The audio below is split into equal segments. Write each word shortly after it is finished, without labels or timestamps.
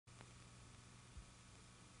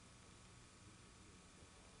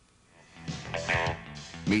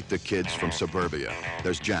Meet the kids from Suburbia.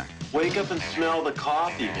 There's Jack. Wake up and smell the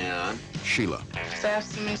coffee, man. Sheila. I have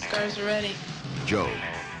so many scars already. Joe.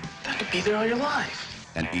 That could be there all your life.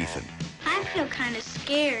 And Ethan. I feel kind of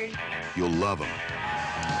scared. You'll love them.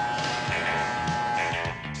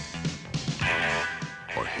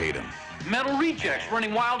 Or hate them. Metal rejects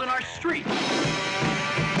running wild in our street.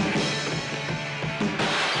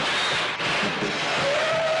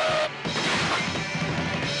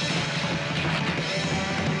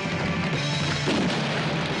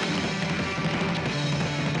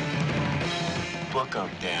 Book 'em,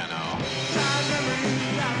 Dano.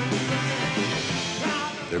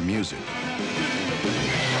 Their music.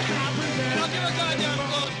 Now give a goddamn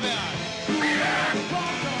clothesman.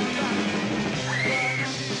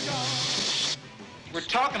 We're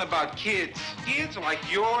talking about kids. Kids like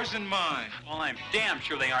yours and mine. Well, I'm damn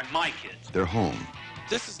sure they aren't my kids. Their home.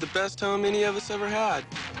 This is the best home any of us ever had.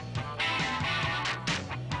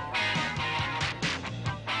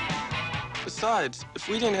 Besides, if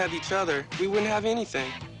we didn't have each other, we wouldn't have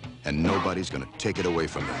anything. And nobody's gonna take it away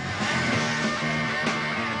from them.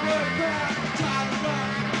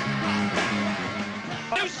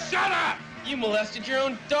 You shut up! You molested your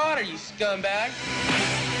own daughter, you scumbag.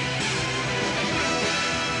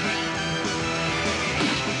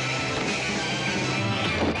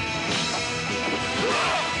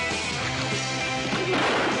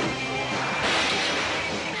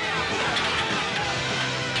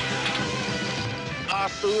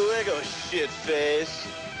 Hasta luego, shitface.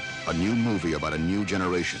 A new movie about a new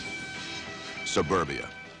generation. Suburbia.